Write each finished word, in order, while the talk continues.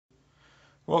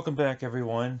Welcome back,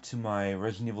 everyone, to my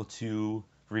Resident Evil 2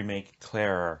 Remake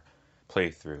Claire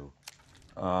playthrough.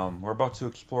 We're about to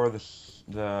explore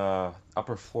the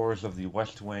upper floors of the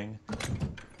West Wing.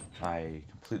 I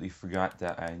completely forgot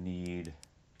that I need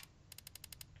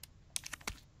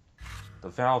the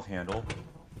valve handle.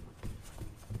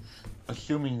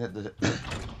 Assuming that the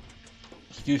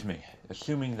excuse me,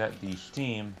 assuming that the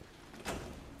steam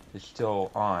is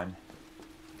still on,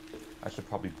 I should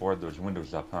probably board those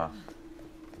windows up, huh?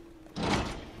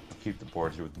 I'll keep the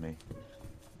boards with me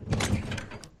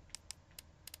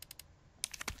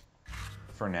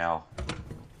for now.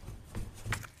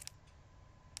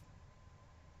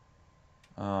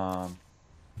 Um,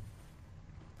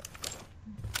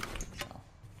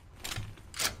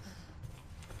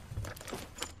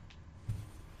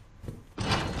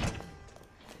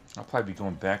 I'll probably be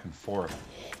going back and forth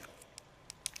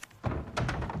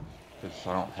because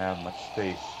I don't have much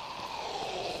space.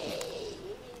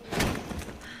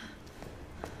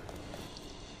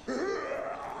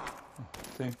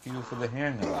 Thank you for the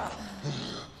handout.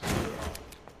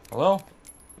 Hello?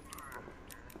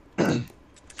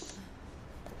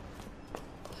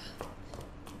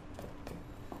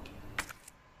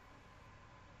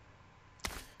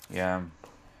 Yeah, I'm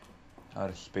out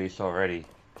of space already.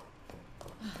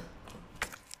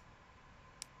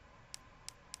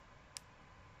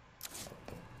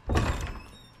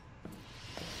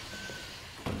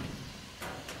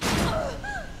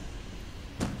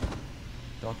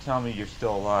 Don't tell me you're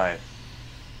still alive.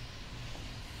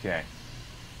 Okay.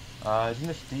 Isn't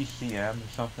this DCM or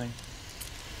something?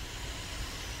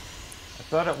 I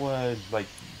thought it was like,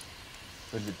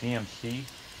 was it DMC?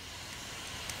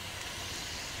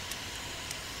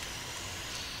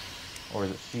 Or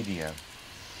is it CDM?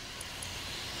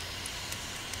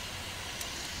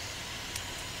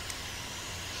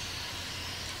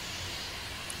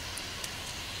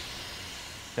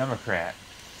 Democrat.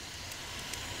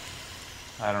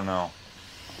 I don't know.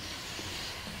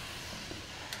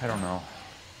 I don't know.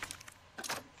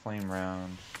 Flame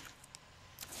rounds.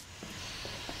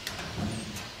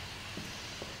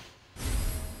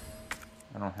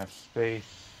 I don't have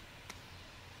space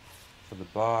for the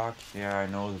box. Yeah, I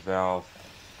know the valve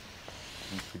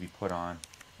needs to be put on.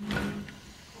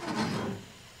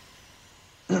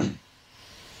 I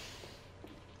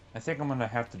think I'm gonna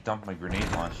have to dump my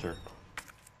grenade launcher.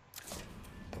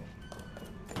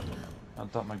 I'll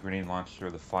dump my grenade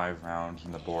launcher, the 5 rounds,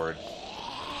 and the board.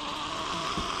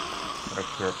 Gotta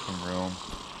clear up some room.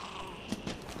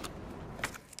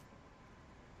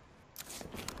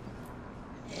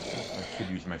 I should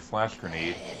use my flash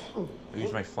grenade. I'll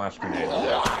use my flash grenade.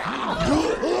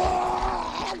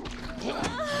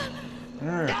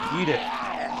 Eat it!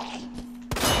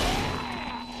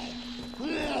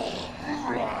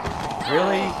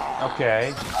 Really?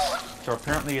 Okay. So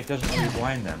apparently it doesn't really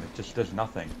blind them, it just does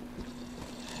nothing.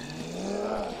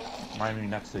 Remind me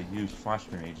not to use flash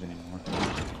grenades anymore.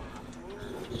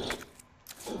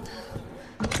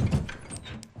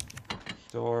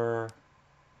 Store.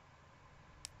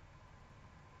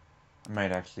 I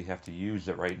might actually have to use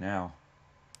it right now.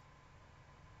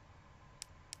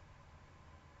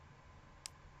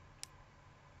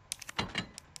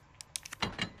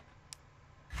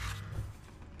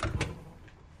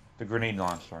 The grenade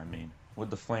launcher, I mean. With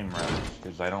the flame rounds,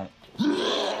 because I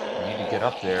need to get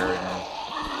up there and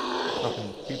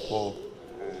fucking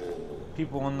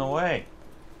people in the way.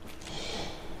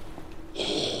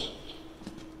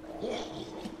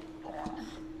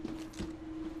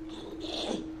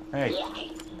 Hey.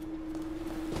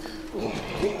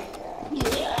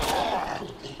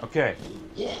 Okay.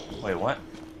 Wait, what?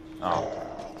 Oh.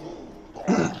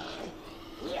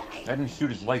 I didn't shoot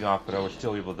his leg off, but I was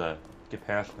still able to get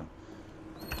past him.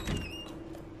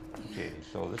 Okay,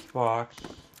 so this box.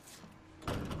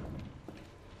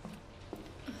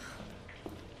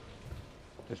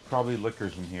 There's probably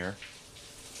liquors in here.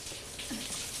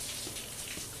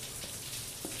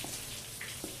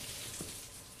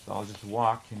 So I'll just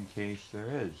walk in case there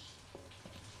is.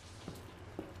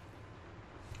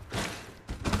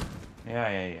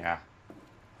 Yeah.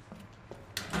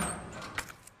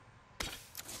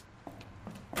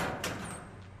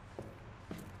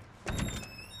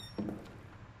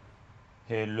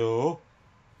 Hello?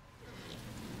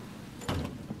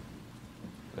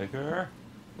 Liquor?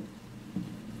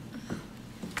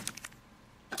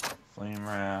 Flame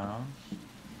rounds.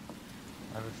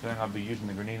 I have a feeling I'll be using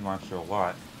the grenade launcher a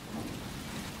lot.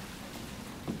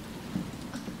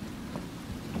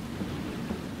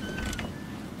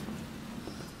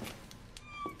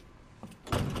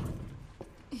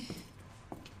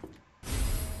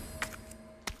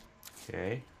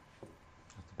 Okay.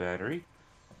 battery.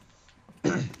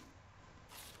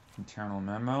 Internal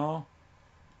memo.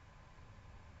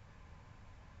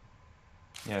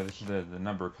 Yeah, this is the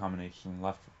number combination.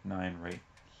 Left 9, right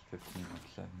 15, right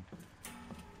 7.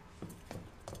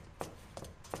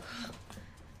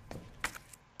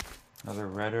 Another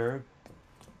red herb.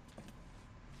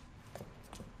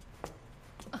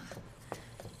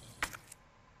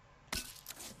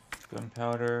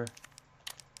 Gunpowder.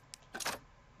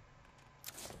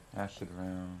 Acid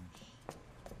rounds.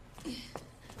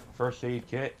 First aid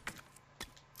kit.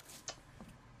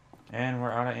 And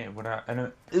we're out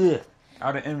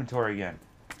of inventory again.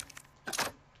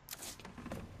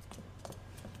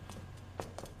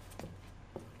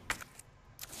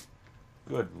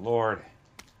 Good Lord.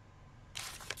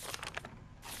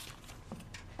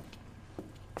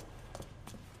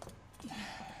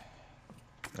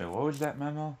 Wait, what was that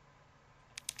memo?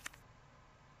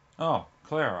 Oh,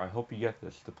 Claire, I hope you get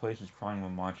this. The place is crawling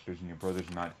with monsters and your brother's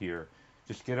not here.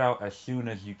 Just get out as soon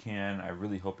as you can. I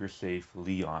really hope you're safe,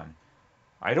 Leon.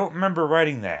 I don't remember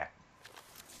writing that.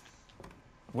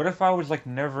 What if I was like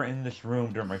never in this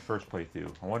room during my first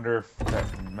playthrough? I wonder if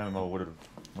that memo wouldn't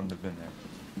have been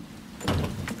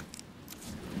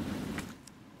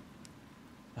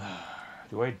there.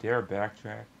 Do I dare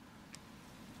backtrack?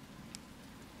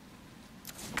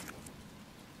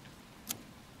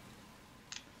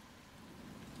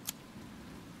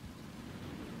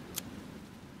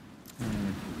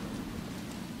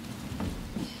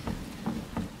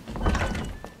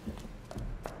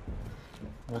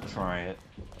 We'll try it.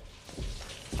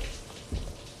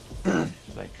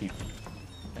 I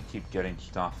keep getting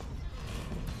stuff.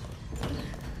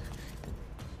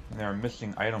 And there are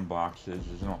missing item boxes.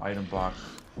 There's no item box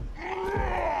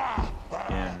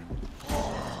in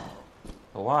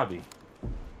the lobby.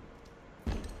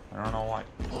 I don't know why.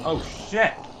 Oh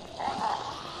shit!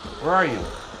 Where are you?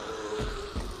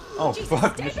 Oh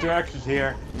fuck! Mr. X is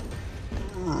here.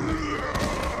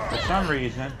 For some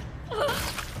reason,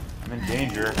 I'm in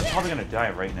danger. I'm probably gonna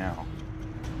die right now.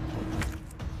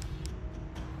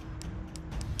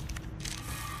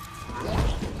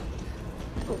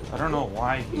 I don't know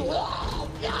why he's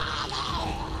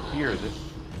here this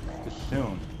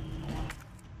soon.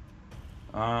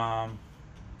 Oh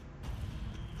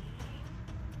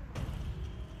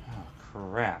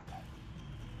crap.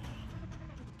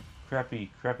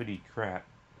 Crappity crap.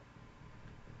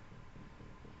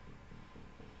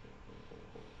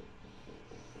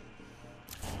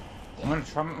 I'm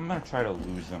gonna try to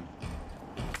lose him.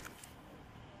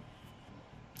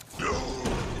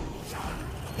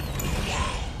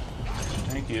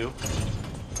 Thank you.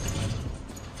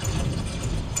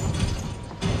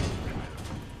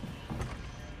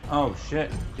 Oh shit!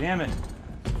 Damn it!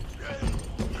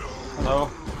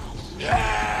 Hello.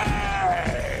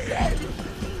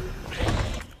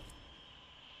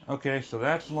 Okay, so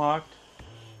that's locked.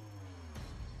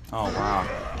 Oh wow!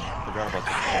 Forgot about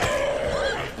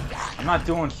this. I'm not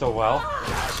doing so well.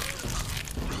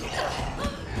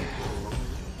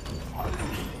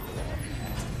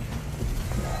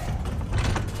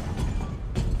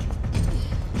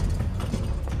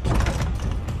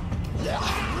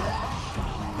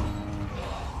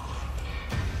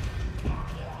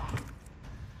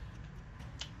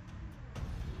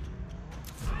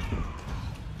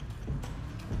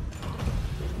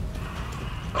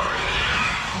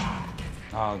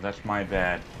 Oh, that's my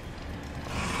bad.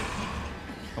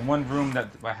 The one room that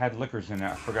I had liquors in it,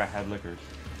 I forgot I had liquors.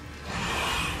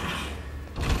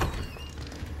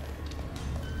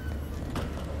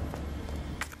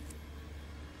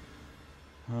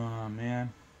 Oh,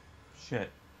 man.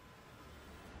 Shit.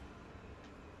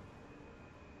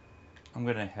 I'm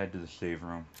gonna head to the save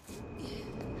room.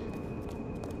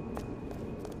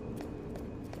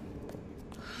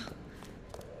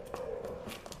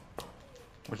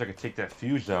 Wish I could take that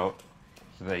fuse out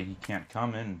so that he can't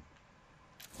come in.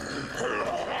 Or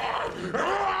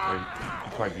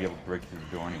he'd probably be able to break through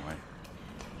the door anyway.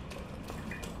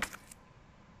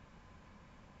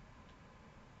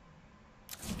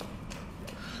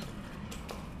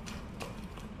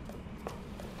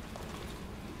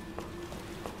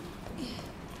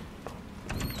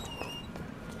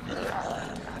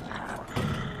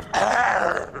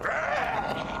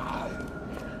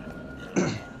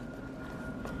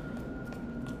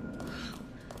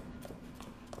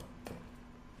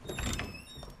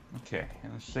 Okay,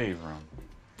 in the save room.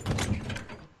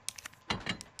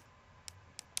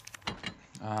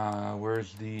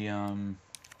 Where's the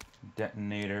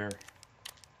detonator?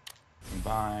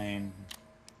 Combine.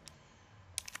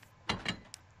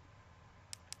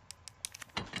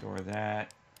 Store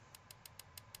that.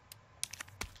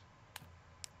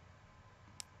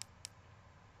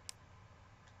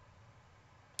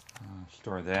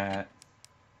 store that.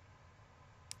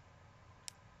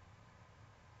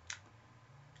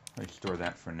 Let's store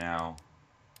that for now.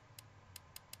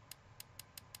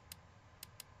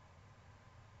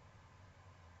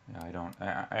 Yeah, I don't.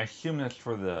 I assume that's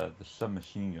for the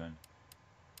submachine gun.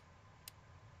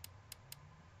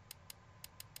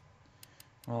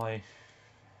 Well, I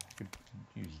could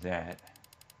use that.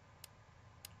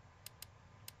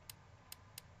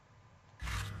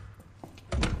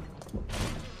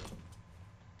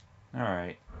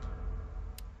 Alright.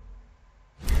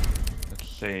 Let's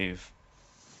save.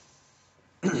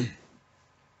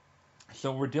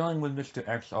 So we're dealing with Mr.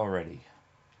 X already.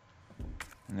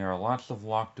 And there are lots of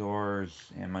locked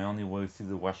doors, and my only way through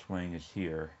the West Wing is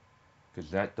here. Because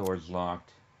that door's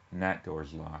locked, and that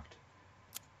door's locked.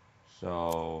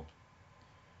 So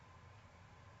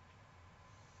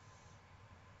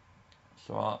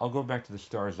I'll go back to the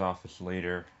STARS office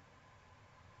later.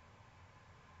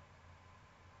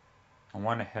 I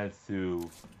want to head through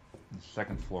the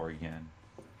second floor again.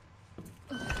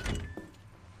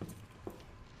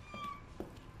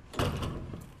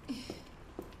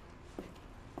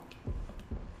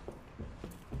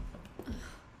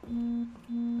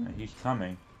 He's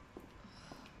coming.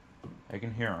 I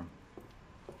can hear him.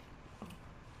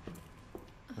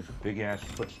 With big ass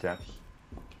footsteps.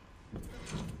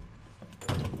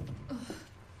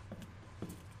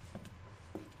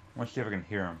 Let's see if I can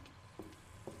hear him.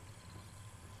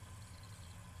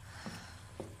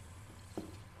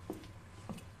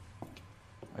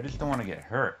 I just don't want to get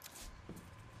hurt.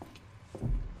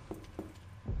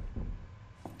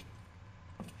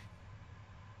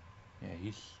 Yeah,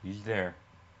 he's there.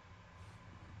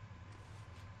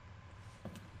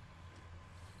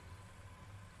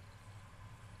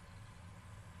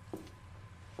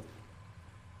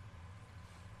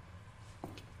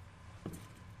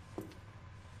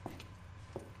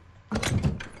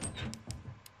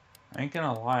 I ain't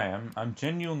gonna lie, I'm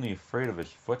genuinely afraid of his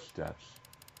footsteps.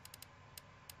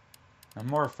 I'm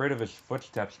more afraid of his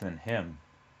footsteps than him,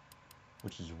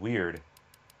 which is weird.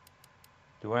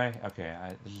 Do I? Okay,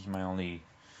 this is my only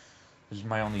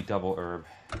double herb.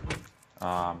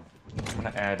 I'm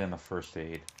gonna add in a first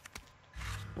aid.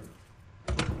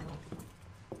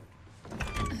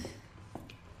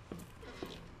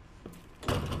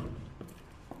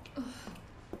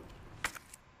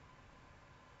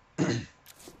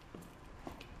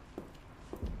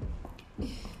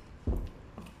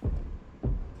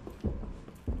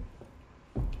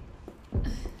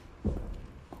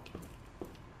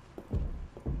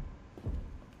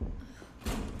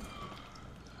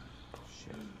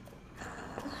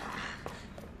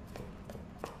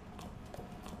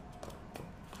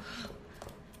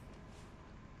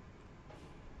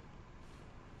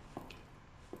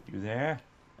 You there?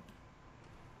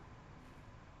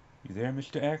 You there,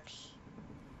 Mr. X?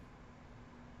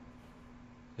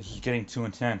 This is getting too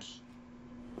intense.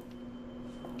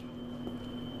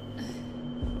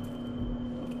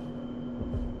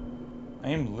 I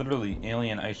am literally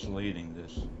alien isolating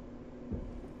this.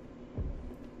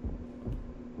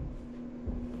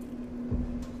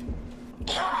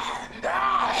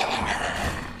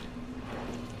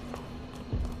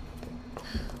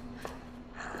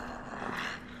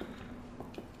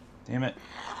 Damn it.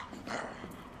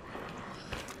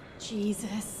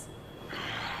 Jesus.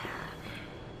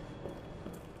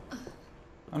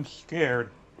 I'm scared.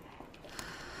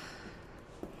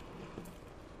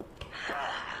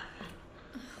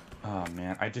 Oh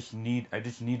man, I just need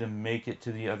to make it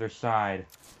to the other side.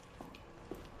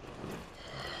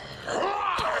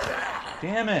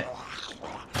 Damn it!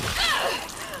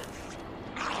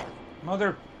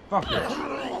 Motherfucker!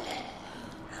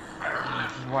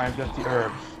 This is why I've got the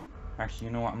herbs. Actually,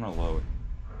 you know what? I'm gonna load.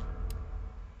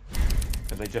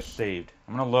 Because I just saved.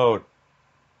 I'm gonna load.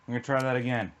 I'm gonna try that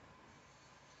again.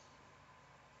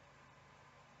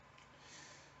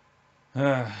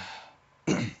 Why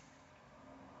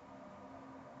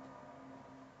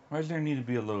does there need to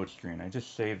be a load screen? I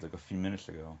just saved like a few minutes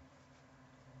ago.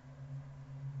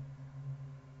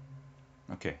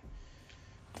 Okay.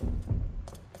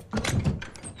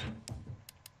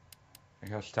 I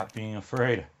gotta stop being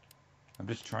afraid. I'm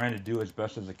just trying to do as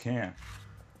best as I can.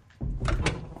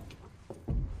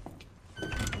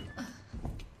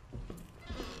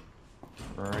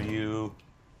 Where are you?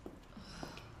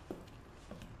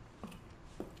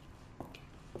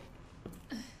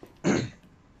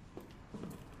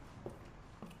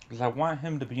 Because I want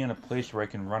him to be in a place where I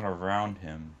can run around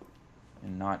him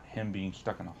and not him being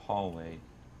stuck in a hallway.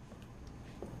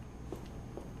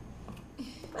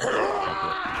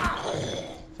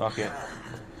 Fuck it.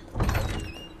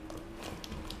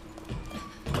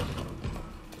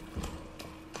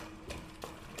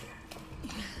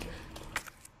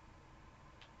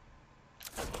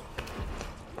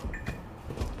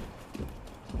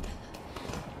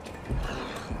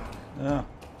 Uh.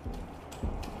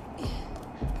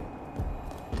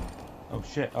 Oh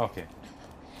shit, okay.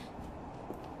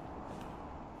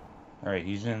 Alright,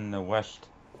 he's in the west.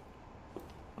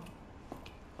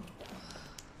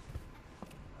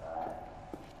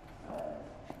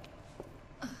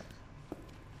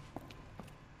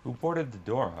 Who boarded the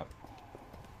door up?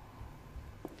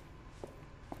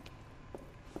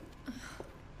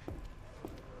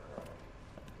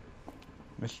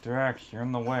 Mr. X, you're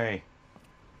in the way.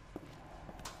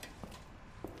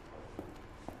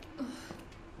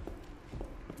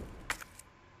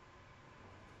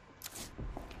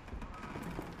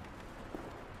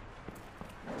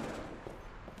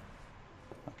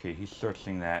 Okay, he's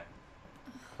searching that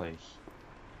place.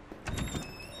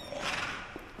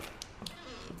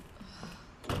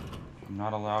 I'm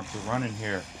not allowed to run in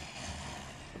here.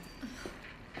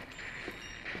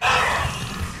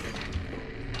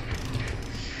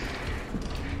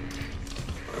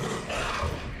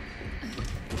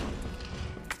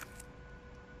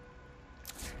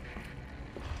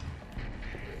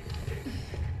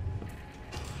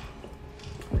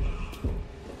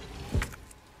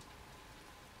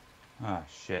 Ah,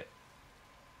 shit.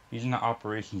 He's in the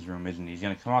operations room, isn't he? He's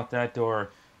gonna come out that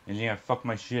door, and he's gonna fuck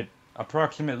my shit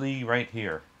approximately right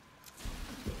here.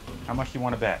 How much do you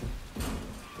want to bet?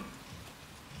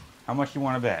 How much do you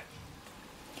want to bet?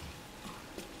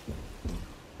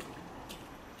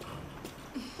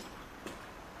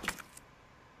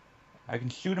 I can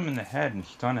shoot him in the head and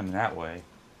stun him that way.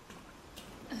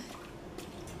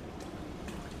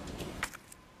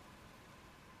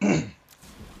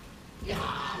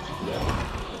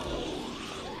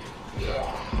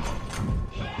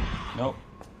 Nope.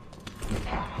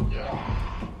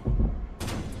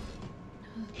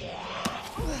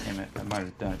 Damn it, I might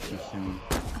have done it too soon.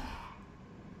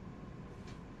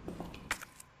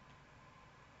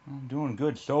 I'm doing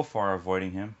good so far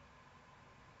avoiding him.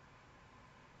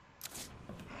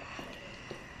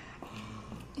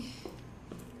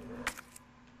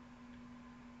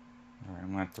 Alright,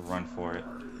 I'm gonna have to run for it.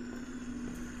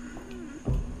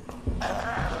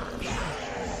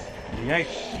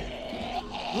 Yikes!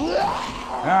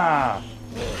 Ah!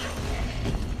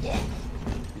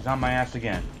 He's on my ass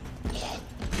again.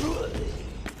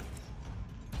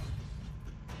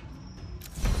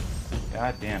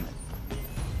 God damn it.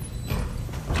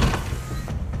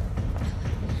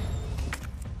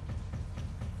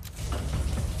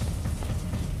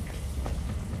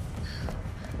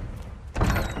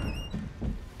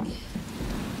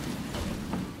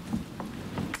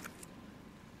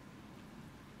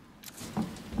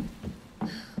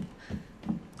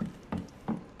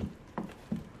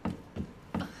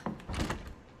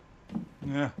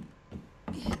 Yeah.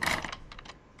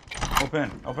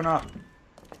 Open up.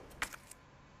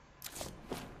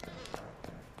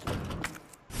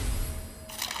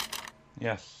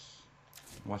 Yes.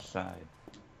 West side.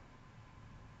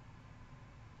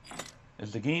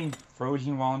 Is the game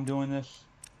frozen while I'm doing this?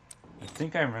 I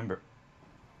think I remember.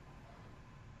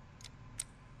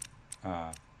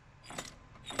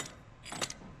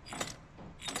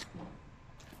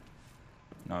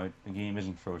 No, the game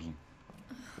isn't frozen.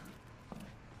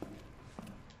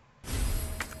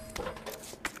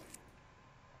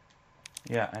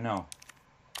 Yeah, I know.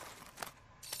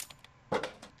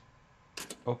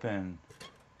 Open.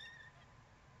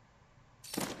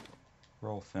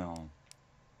 Roll film.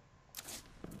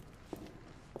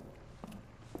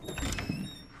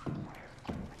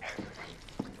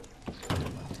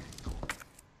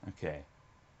 Okay.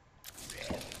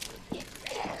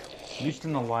 At least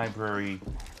in the library,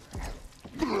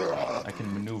 I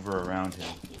can maneuver around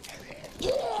him.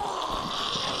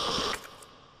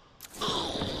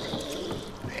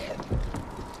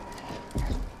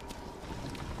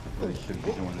 Really shouldn't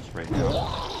be doing this right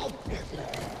now.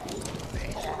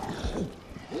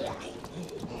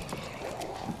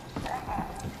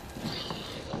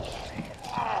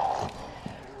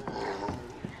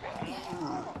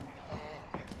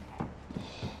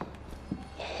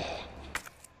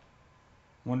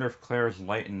 Wonder if Claire's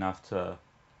light enough to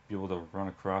be able to run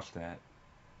across that.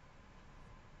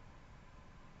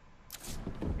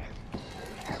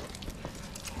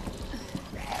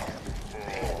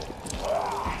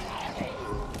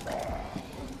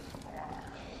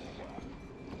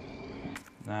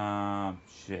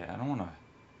 Shit, I don't wanna...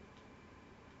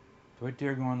 Do I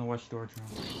dare go on the west storage room?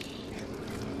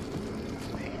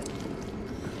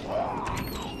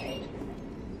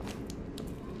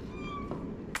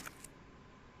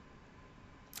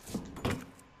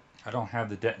 I don't have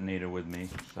the detonator with me,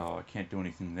 so I can't do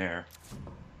anything there.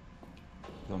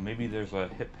 So maybe there's a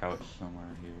hip pouch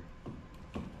somewhere here.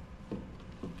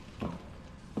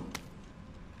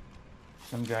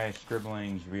 Some guy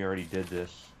scribblings, we already did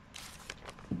this.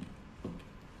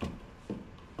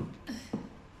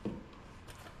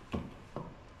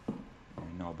 I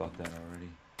know about that already.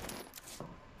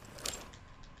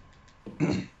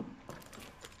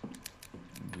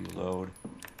 Reload.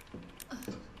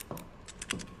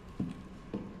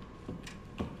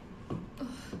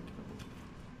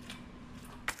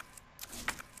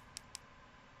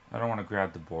 I don't want to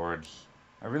grab the boards.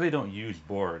 I really don't use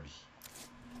boards.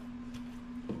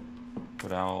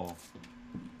 But I'll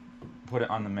put it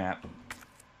on the map.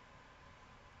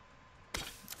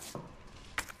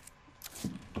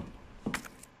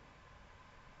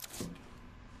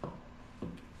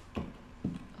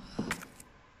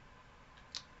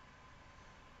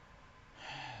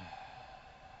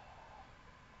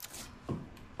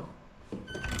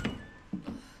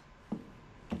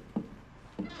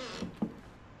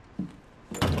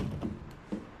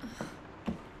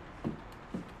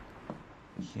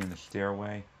 In the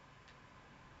stairway.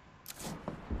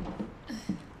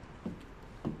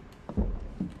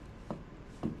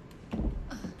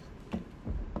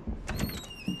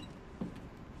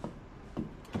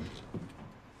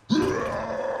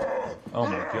 Oh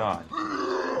my god.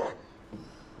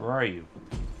 Where are you?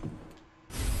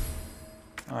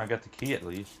 Oh, I got the key at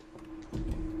least.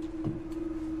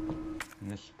 In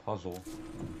this puzzle.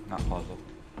 Not puzzle.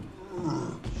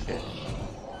 Shit.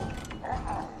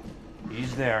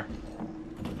 He's there.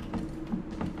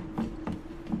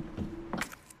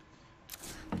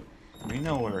 We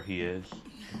know where he is.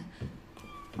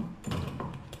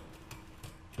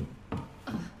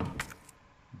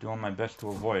 Doing my best to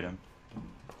avoid him.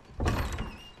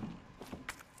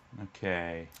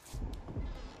 Okay.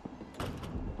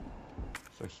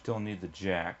 So I still need the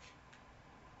jack.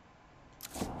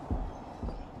 The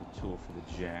tool for the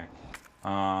jack.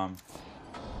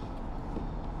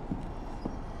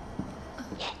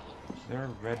 Is there a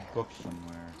red book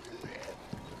somewhere?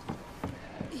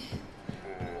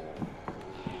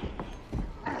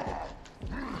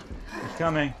 He's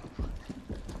coming.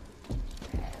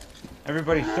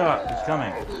 Everybody stop. He's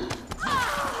coming.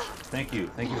 Thank you.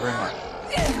 Thank you very much.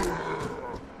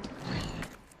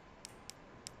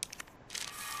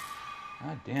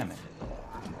 God damn it.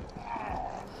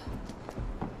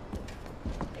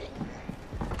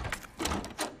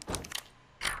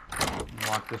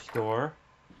 Lock this door.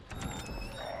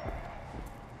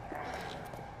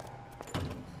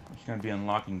 It's going to be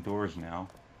unlocking doors now.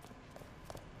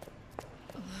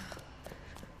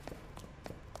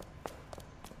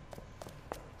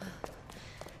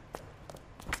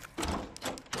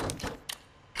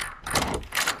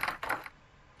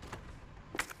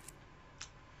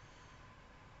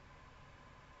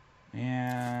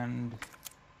 And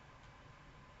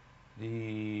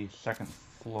the second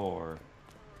floor.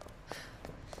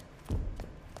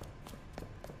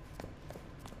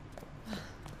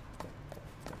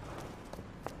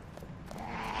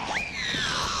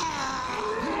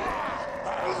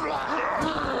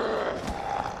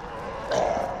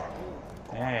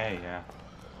 Yeah.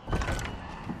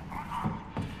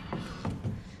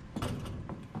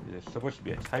 There's supposed to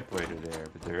be a typewriter there,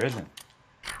 but there isn't.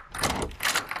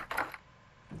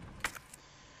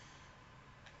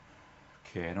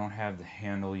 Okay, I don't have the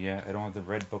handle yet. I don't have the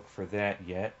red book for that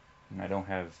yet. And I don't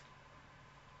have...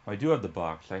 Well, I do have the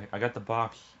box. I got the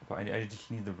box, but I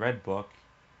just need the red book.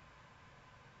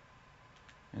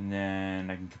 And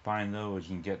then I can combine those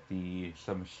and get the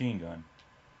submachine gun.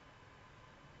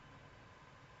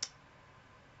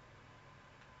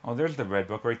 Oh, there's the red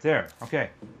book right there. Okay.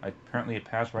 Apparently it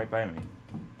passed right by me.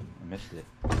 I missed it.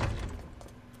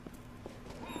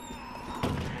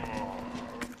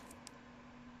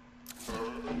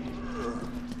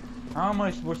 How am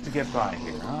I supposed to get by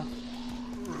here, huh?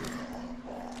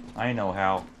 I know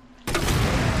how.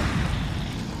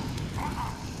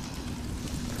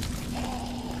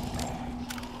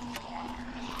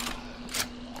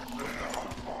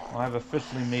 Well, I've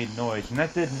officially made noise, and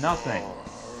that did nothing.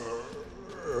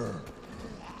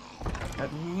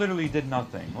 That literally did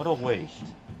nothing. What a waste.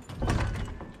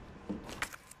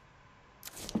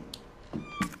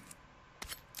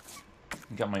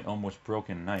 Got my almost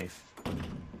broken knife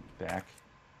back.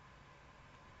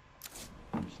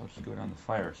 So let's go down the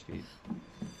fire escape.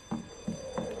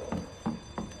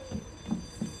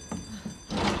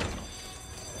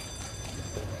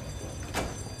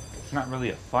 It's not really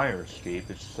a fire escape,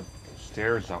 it's just the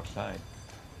stairs outside.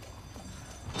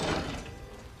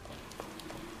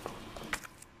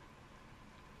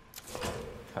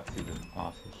 Cut through the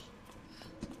office.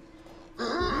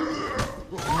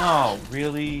 No,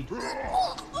 really?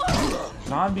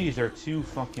 Zombies are too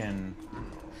fucking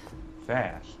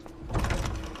fast.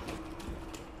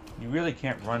 You really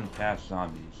can't run past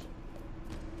zombies.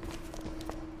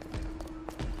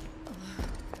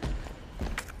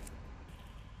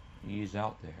 He's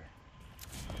out there.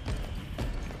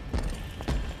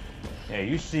 Yeah,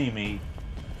 you see me.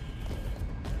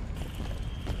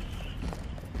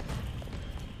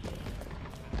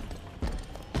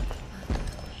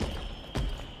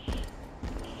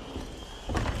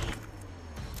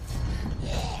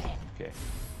 Okay.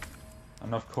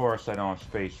 And of course I don't have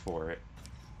space for it.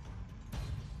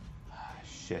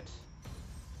 Shit.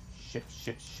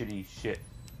 Shitty shit.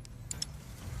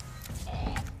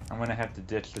 I'm gonna have to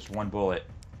ditch this one bullet.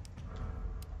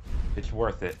 It's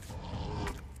worth it.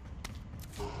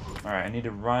 Alright, I need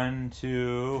to run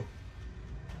to...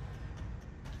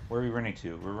 Where are we running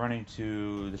to? We're running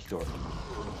to this door.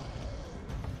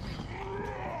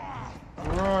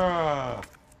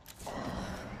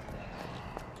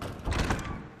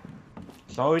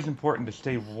 It's always important to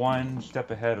stay one step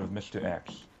ahead of Mr.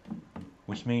 X,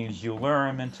 which means you lure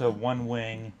him into one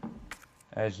wing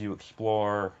as you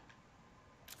explore,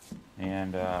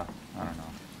 and I don't know.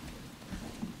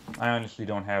 I honestly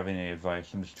don't have any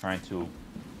advice. I'm just trying to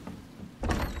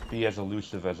be as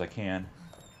elusive as I can.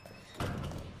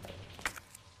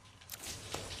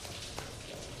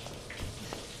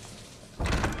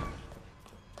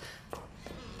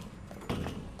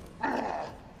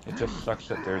 It just sucks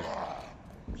that there's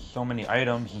so many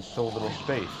items and so little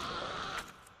space.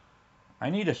 I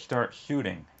need to start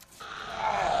shooting.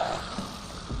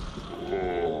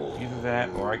 Either that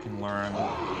or I can learn.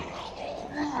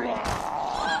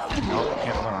 Nope,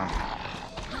 can't learn.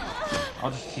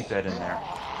 I'll just keep that in there.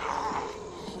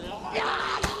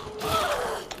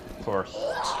 Of course.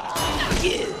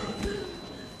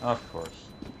 Of course.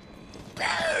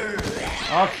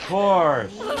 Of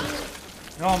course!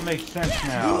 It all makes sense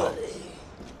now.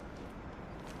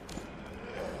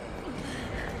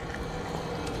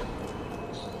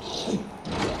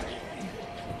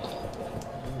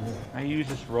 I use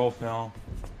this roll film.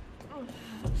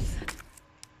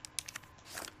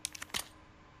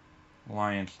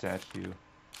 Lion statue.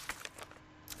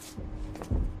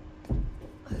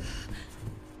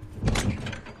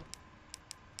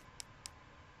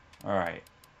 Alright.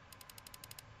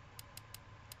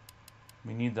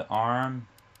 We need the arm.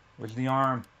 Where's the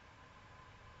arm?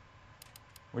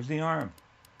 Where's the arm?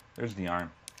 There's the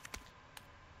arm.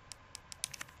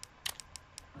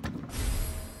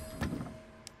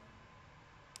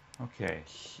 Okay.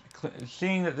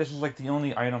 Seeing that this is like the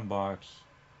only item box.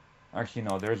 Actually,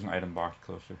 no, there's an item box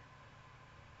closer.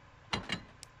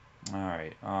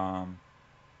 Alright, I'm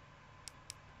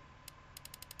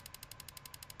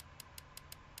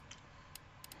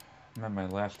at my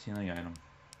last healing item.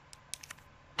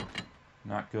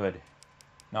 Not good.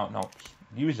 No, no.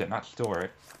 Use it, not store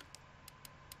it.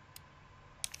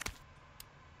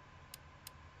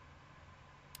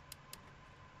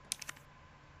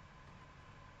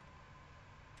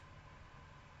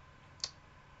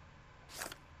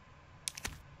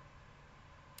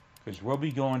 Because we'll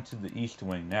be going to the east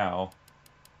wing now.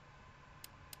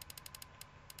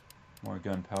 More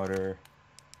gunpowder.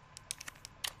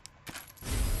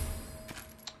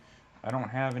 I don't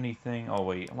have anything. Oh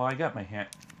wait, well I got my hand.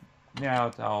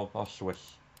 Yeah, I'll switch.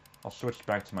 I'll switch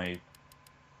back to my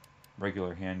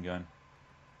regular handgun.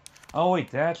 Oh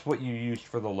wait, that's what you used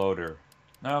for the loader.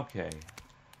 Okay,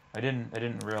 I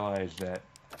didn't realize that.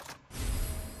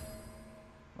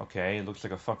 Okay, it looks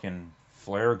like a fucking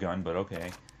flare gun, but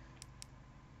okay.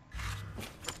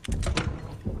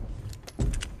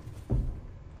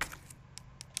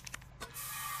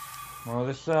 Well,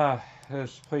 this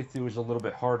playthrough is a little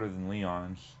bit harder than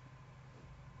Leon's.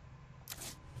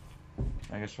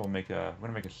 I guess we're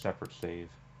gonna make a separate save.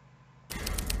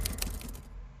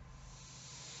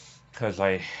 Because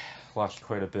I lost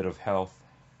quite a bit of health.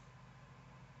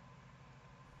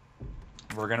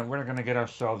 We're gonna get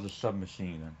ourselves a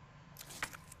submachine gun.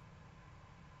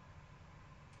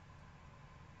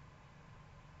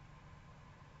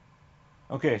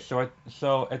 Okay, so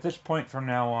at this point from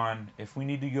now on, if we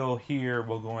need to go here,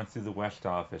 we'll go in through the west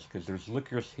office, because there's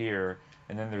liquors here,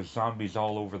 and then there's zombies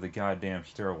all over the goddamn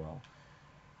stairwell.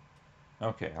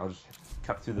 Okay, I'll just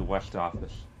cut through the west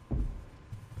office.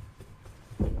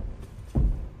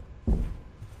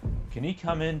 Can he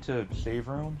come into save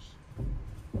rooms?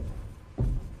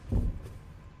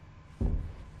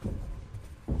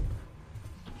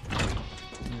 I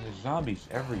mean, there's zombies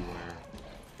everywhere.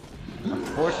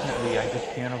 Unfortunately, I just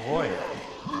can't avoid it.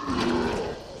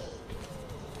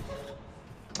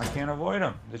 I can't avoid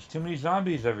them. There's too many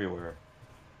zombies everywhere.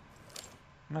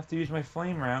 I'm gonna have to use my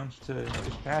flame rounds to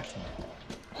dispatch them.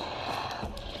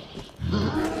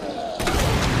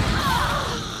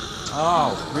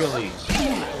 Oh, really?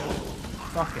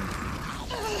 Fucking.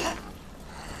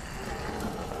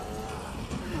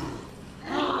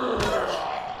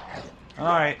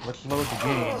 Alright, let's load the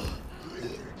game.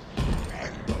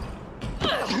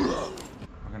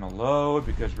 We're gonna load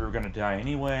because we were gonna die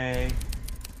anyway.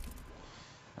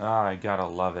 Ah, I gotta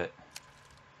love it.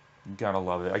 Gotta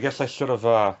love it. I guess I should have,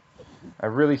 I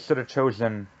really should have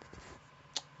chosen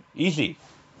easy.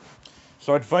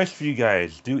 So advice for you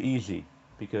guys, do easy.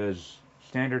 Because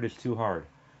standard is too hard.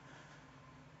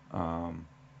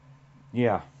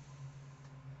 Yeah.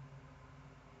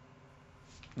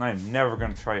 I'm never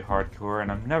gonna try hardcore,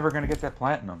 and I'm never gonna get that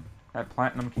platinum. That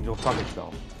platinum can go fuck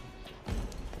itself.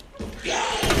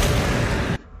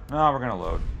 No, we're gonna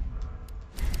load.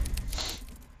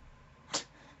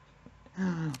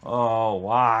 Oh,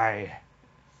 why?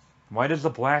 Why does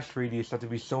the blast radius have to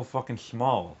be so fucking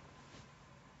small?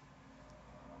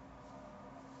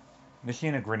 This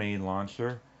ain't a grenade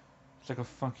launcher. It's like a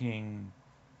fucking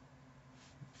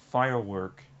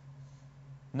firework.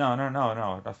 No.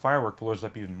 A firework blows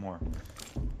up even more.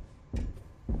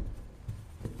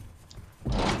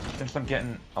 Since I'm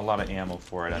getting a lot of ammo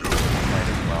for it, I might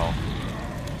as well.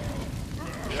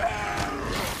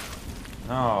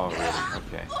 Oh, really?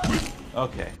 Okay.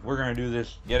 Okay, we're gonna do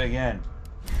this yet again.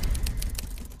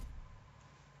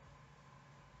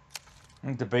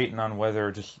 I'm debating on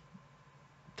whether just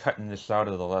cutting this out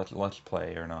of the let's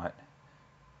play or not.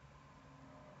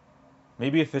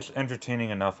 Maybe if it's entertaining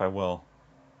enough, I will.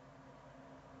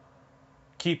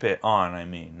 Keep it on, I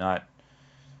mean, not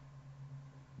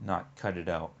cut it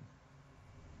out.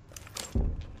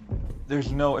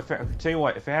 There's no, tell you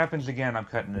what, if it happens again, I'm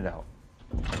cutting it out.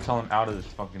 Until I'm out of this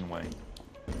fucking way.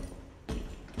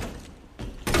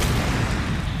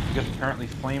 Because apparently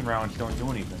flame rounds don't do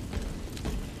anything.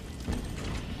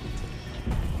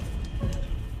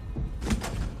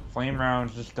 Flame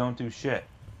rounds just don't do shit.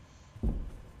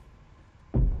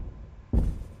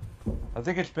 I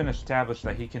think it's been established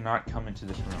that he cannot come into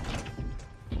this room.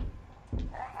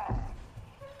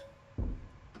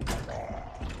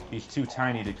 He's too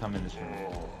tiny to come in this room.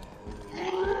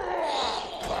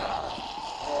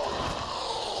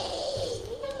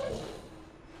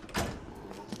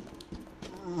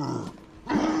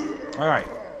 Alright.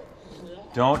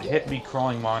 Don't hit me,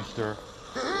 crawling monster.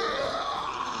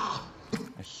 I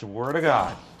swear to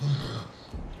God.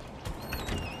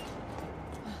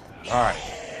 Alright.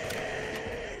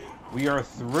 We are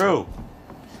through.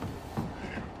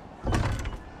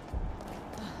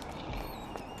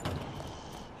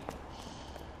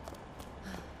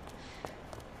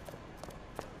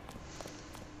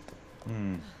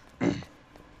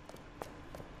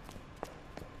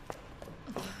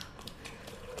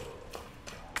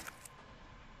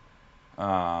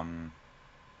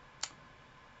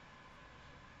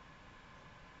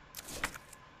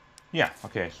 Yeah,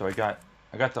 okay, so I got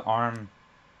the arm.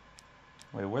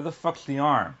 Wait, where the fuck's the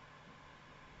arm?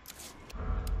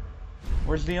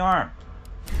 Where's the arm?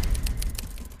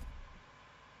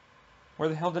 Where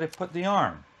the hell did I put the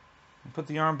arm? I put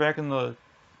the arm back in the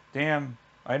damn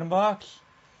item box?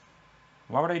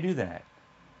 Why would I do that?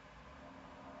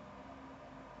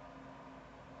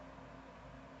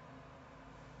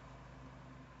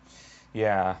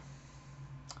 Yeah.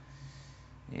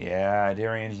 Yeah,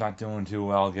 Darian's not doing too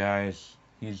well, guys.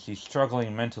 He's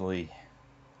struggling mentally.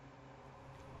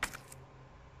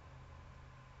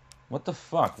 What the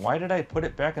fuck? Why did I put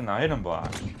it back in the item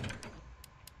box?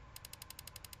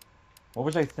 What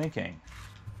was I thinking?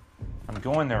 I'm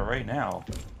going there right now.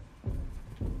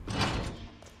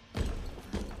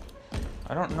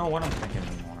 I don't know what I'm thinking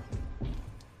anymore.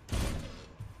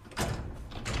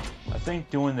 I think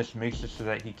doing this makes it so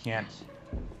that he can't...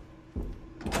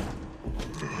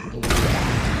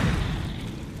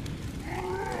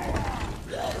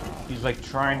 He's like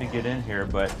trying to get in here,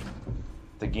 but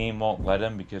the game won't let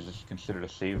him because it's considered a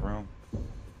save room.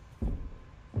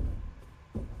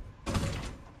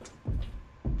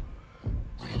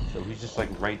 So he's just like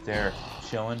right there,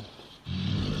 chilling.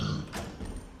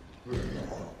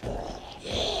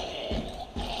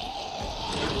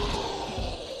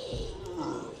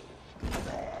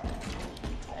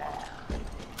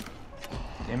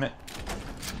 Damn it.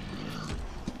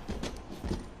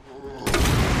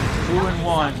 2 and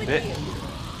 1, bitch.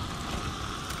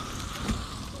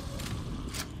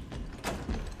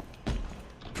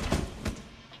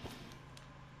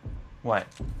 What?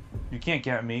 You can't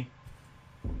get me.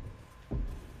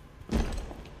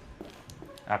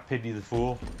 I pity the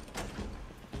fool.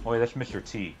 Oh wait, that's Mr.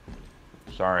 T.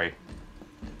 Sorry.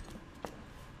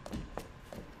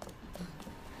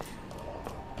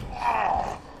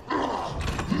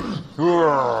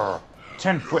 Urgh.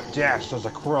 10-foot dash as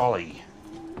a crawly.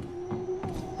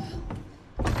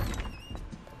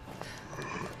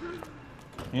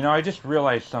 You know, I just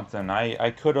realized something.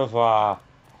 I could have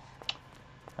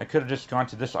just gone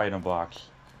to this item box.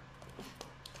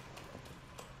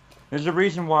 There's a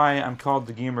reason why I'm called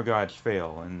the Gamer Gods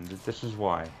Fail, and this is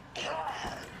why.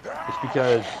 It's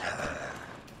because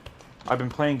I've been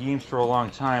playing games for a long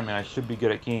time, and I should be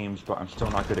good at games, but I'm still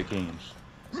not good at games.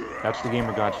 That's the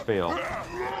Gamer Gods Fail.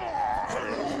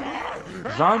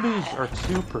 Zombies are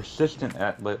too persistent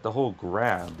at the whole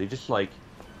grab. They just like...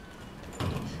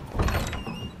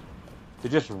 They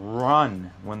just run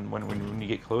when you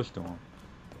get close to them.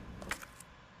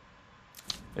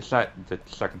 It's at the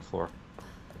second floor.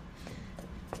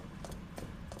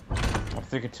 I'm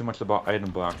thinking too much about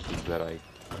item boxes that I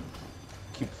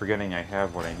keep forgetting I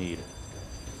have what I need.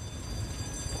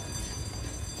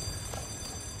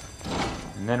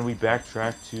 And then we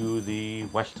backtrack to the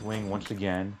West Wing once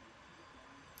again.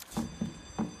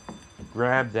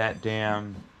 Grab that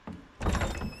damn...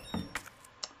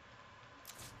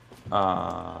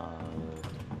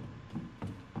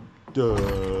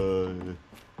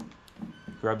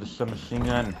 Grab the submachine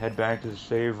gun and head back to the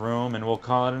save room, and we'll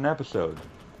call it an episode.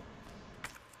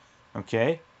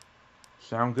 Okay?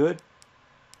 Sound good?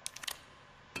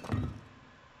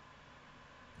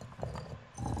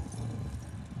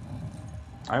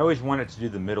 I always wanted to do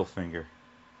the middle finger.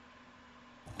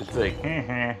 Just be like,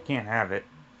 can't have it.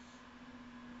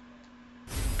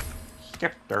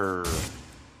 Skeptor.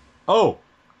 Oh!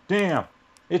 Damn!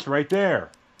 It's right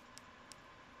there!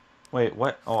 Wait,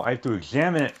 what? Oh, I have to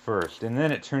examine it first, and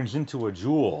then it turns into a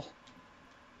jewel.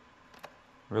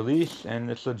 Release,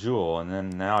 and it's a jewel, and then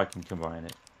now I can combine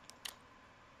it.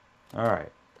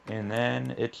 Alright, and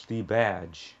then it's the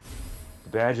badge.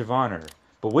 The badge of honor.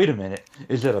 But wait a minute,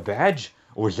 is it a badge,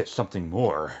 or is it something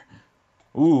more?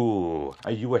 Ooh,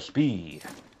 a USB.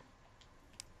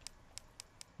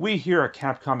 We here at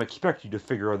Capcom expect you to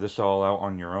figure this all out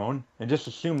on your own, and just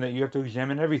assume that you have to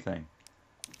examine everything.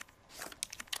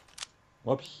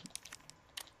 Whoops.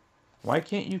 Why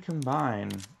can't you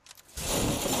combine...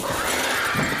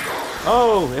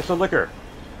 Oh, it's a liquor.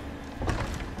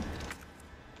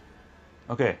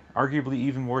 Okay, arguably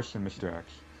even worse than Mr.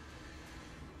 X.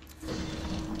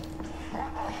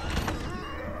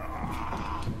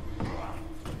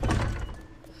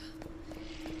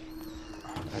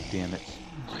 God damn it.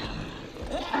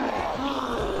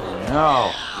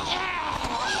 No!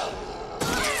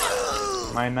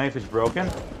 My knife is broken,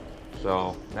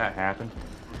 so that happened.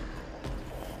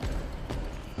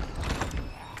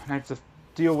 I have to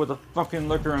deal with the fucking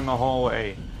liquor in the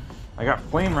hallway. I got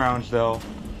flame rounds though.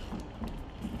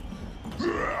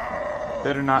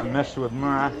 Better not mess with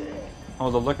my... Oh,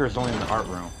 the liquor is only in the art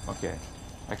room. Okay.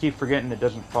 I keep forgetting it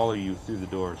doesn't follow you through the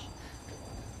doors.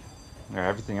 Yeah,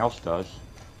 everything else does.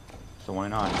 So why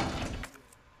not?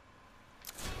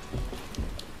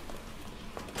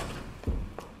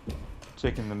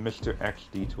 Taking the Mr. X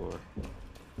detour.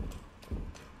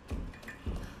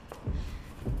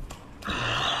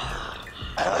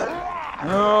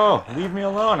 No! Leave me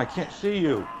alone! I can't see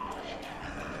you!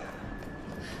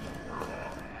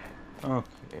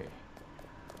 Okay.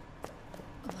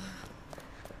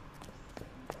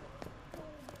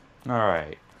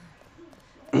 Alright.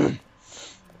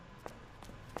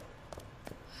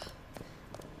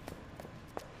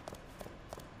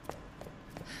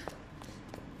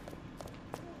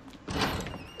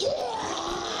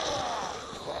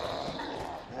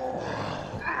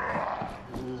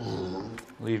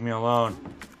 Leave me alone.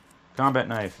 Combat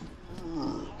knife.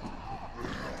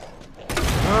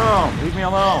 No! Leave me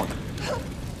alone!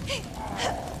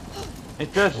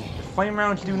 It doesn't. Flame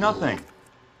rounds do nothing.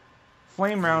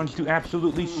 Flame rounds do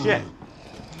absolutely shit.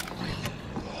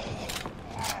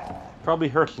 Probably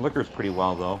hurts liquors pretty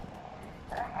well, though.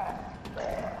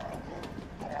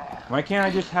 Why can't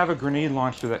I just have a grenade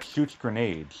launcher that shoots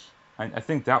grenades? I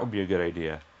think that would be a good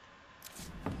idea.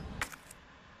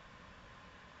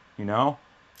 You know?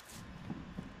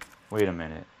 Wait a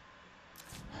minute.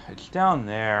 It's down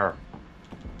there.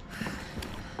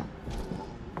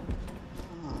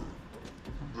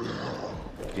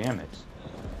 Damn it.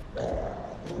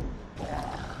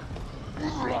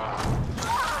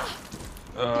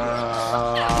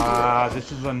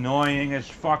 This is annoying as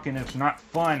fuck and it's not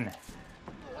fun.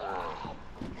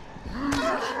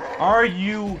 Are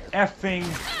you effing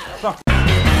fucking...